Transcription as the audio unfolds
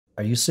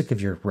Are you sick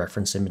of your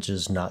reference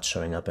images not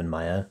showing up in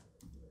Maya?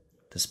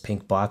 This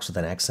pink box with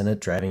an X in it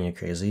driving you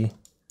crazy?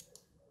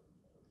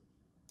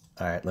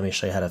 Alright, let me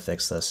show you how to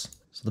fix this.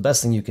 So the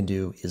best thing you can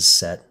do is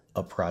set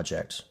a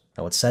project.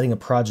 Now what setting a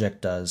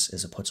project does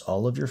is it puts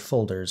all of your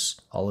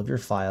folders, all of your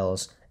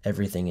files,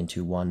 everything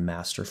into one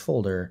master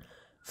folder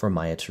for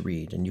Maya to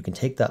read. And you can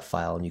take that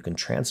file and you can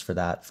transfer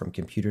that from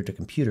computer to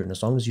computer. And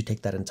as long as you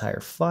take that entire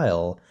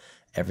file,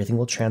 everything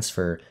will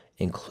transfer,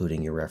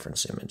 including your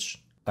reference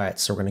image. All right,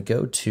 so we're going to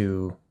go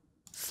to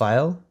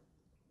File,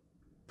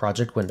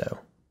 Project Window.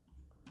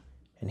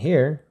 And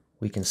here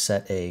we can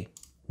set a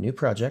new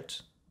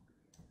project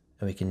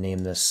and we can name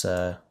this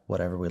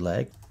whatever we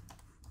like.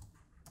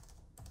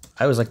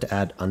 I always like to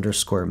add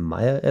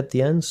 _Maya at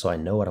the end so I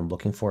know what I'm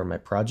looking for in my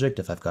project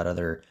if I've got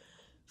other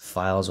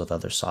files with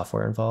other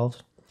software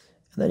involved.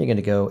 And then you're going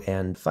to go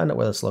and find out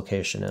where this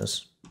location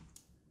is.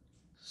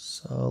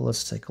 So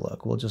let's take a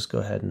look. We'll just go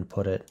ahead and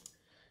put it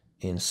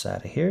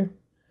inside of here.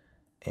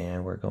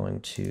 And we're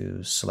going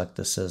to select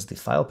this as the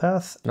file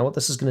path. Now what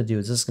this is going to do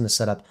is this is going to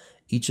set up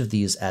each of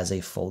these as a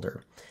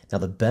folder. Now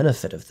the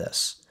benefit of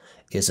this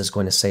is it's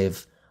going to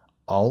save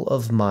all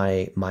of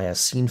my Maya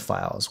scene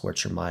files,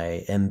 which are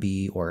my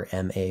MB or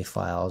MA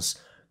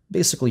files,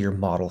 basically your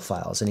model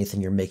files.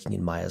 Anything you're making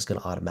in Maya is going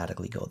to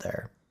automatically go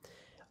there.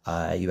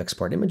 You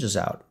export images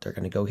out, they're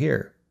going to go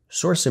here.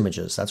 Source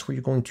images, that's where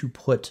you're going to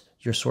put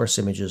your source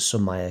images so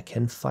Maya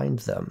can find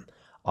them.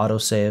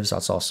 Autosaves,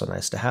 that's also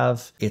nice to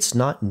have. It's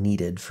not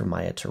needed for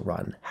Maya to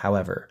run.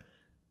 However,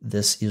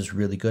 this is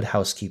really good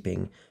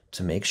housekeeping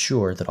to make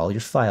sure that all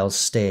your files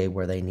stay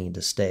where they need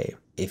to stay.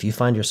 If you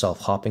find yourself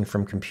hopping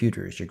from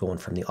computers, you're going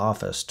from the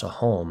office to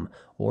home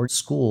or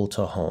school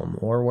to home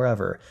or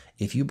wherever,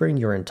 if you bring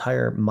your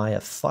entire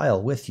Maya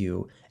file with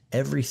you,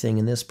 everything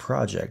in this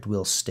project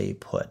will stay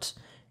put.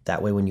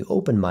 That way when you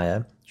open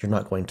Maya, you're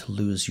not going to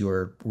lose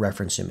your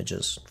reference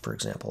images, for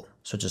example.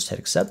 So just hit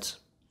accept.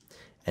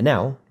 And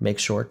now make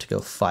sure to go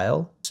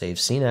File, Save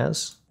Scene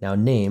As. Now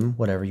name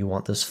whatever you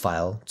want this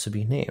file to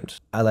be named.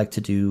 I like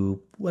to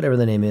do whatever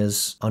the name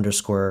is,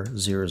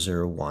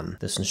 _001.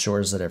 This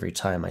ensures that every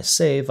time I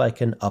save, I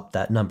can up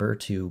that number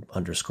to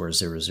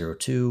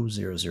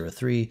 _002,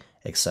 003,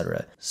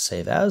 etc.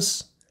 Save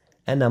As,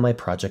 and now my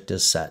project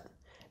is set.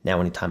 Now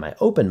anytime I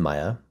open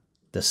Maya,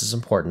 this is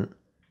important,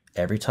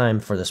 every time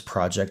for this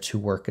project to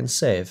work and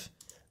save,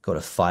 go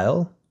to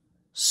File,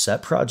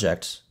 Set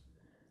Project,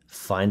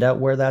 find out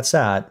where that's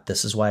at.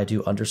 This is why I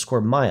do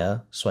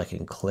 _Maya, so I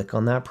can click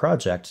on that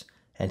project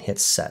and hit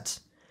set.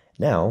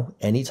 Now,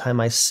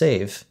 anytime I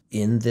save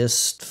in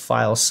this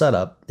file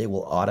setup, it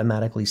will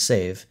automatically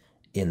save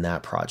in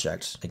that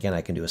project. Again,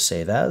 I can do a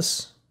save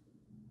as,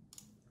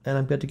 and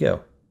I'm good to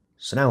go.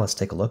 So now let's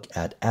take a look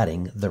at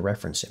adding the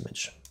reference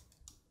image.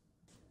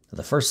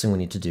 The first thing we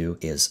need to do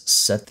is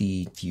set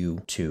the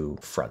view to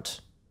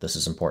front. This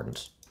is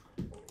important.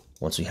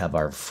 Once we have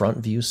our front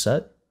view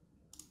set,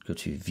 go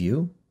to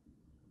View,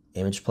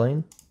 Image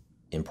Plane,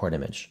 Import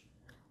Image.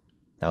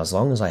 Now, as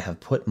long as I have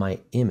put my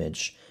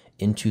image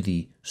into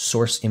the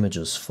source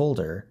images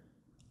folder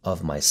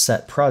of my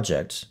set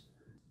project,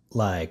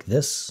 like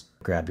this,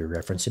 grab your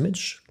reference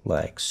image,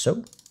 like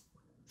so,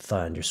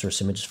 find your source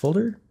images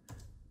folder,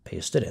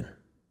 paste it in.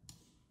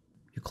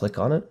 You click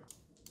on it,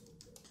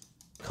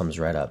 comes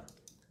right up.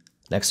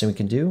 Next thing we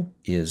can do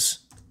is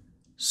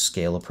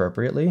scale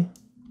appropriately.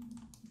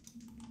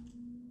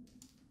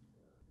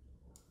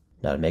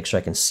 Now to make sure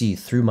I can see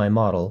through my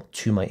model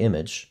to my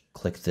image,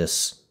 click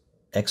this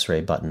X-ray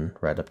button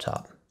right up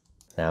top.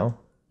 Now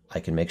I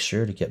can make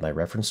sure to get my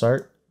reference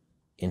art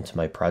into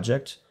my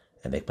project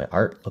and make my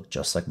art look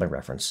just like my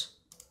reference.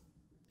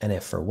 And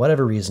if for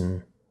whatever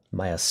reason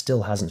Maya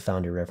still hasn't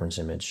found your reference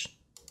image,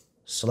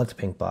 select the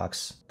pink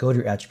box, go to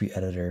your attribute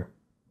editor,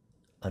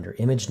 under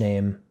image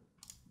name,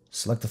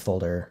 select the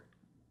folder,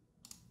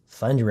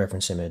 find your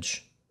reference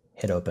image,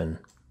 hit open,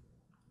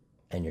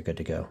 and you're good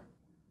to go.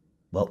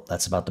 Well,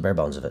 that's about the bare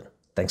bones of it.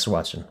 Thanks for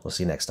watching. We'll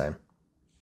see you next time.